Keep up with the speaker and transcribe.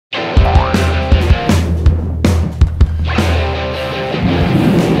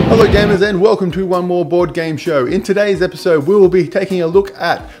gamers, and welcome to one more board game show. In today's episode we will be taking a look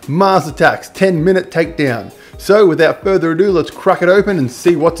at Mars Attacks 10-minute takedown. So without further ado, let's crack it open and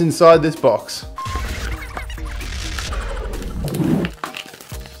see what's inside this box.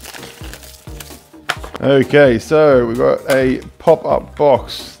 Okay, so we've got a pop-up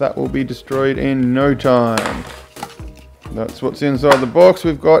box that will be destroyed in no time. That's what's inside the box.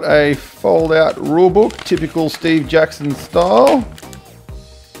 We've got a fold-out rulebook, typical Steve Jackson style.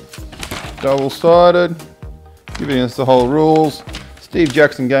 Double-sided, giving us the whole rules. Steve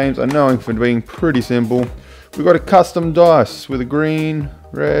Jackson games are known for being pretty simple. We've got a custom dice with a green,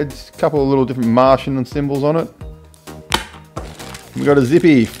 reds, a couple of little different Martian symbols on it. We've got a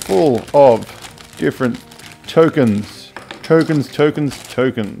zippy full of different tokens.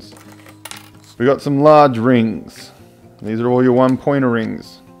 Tokens. We've got some large rings. These are all your one-pointer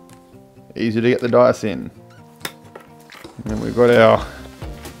rings. Easy to get the dice in. And we've got our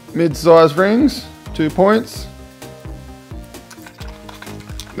mid-size rings, 2 points.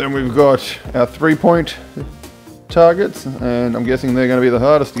 Then we've got our 3-point targets, and I'm guessing they're going to be the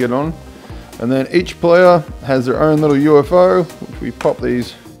hardest to get on. And then each player has their own little UFO, which we pop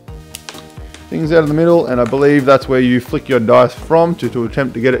these things out of the middle, and I believe that's where you flick your dice from to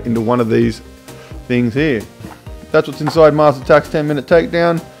attempt to get it into one of these things here. That's what's inside Mars Attacks 10-minute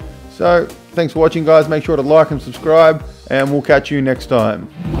takedown. So thanks for watching, guys. Make sure to like and subscribe, and we'll catch you next time.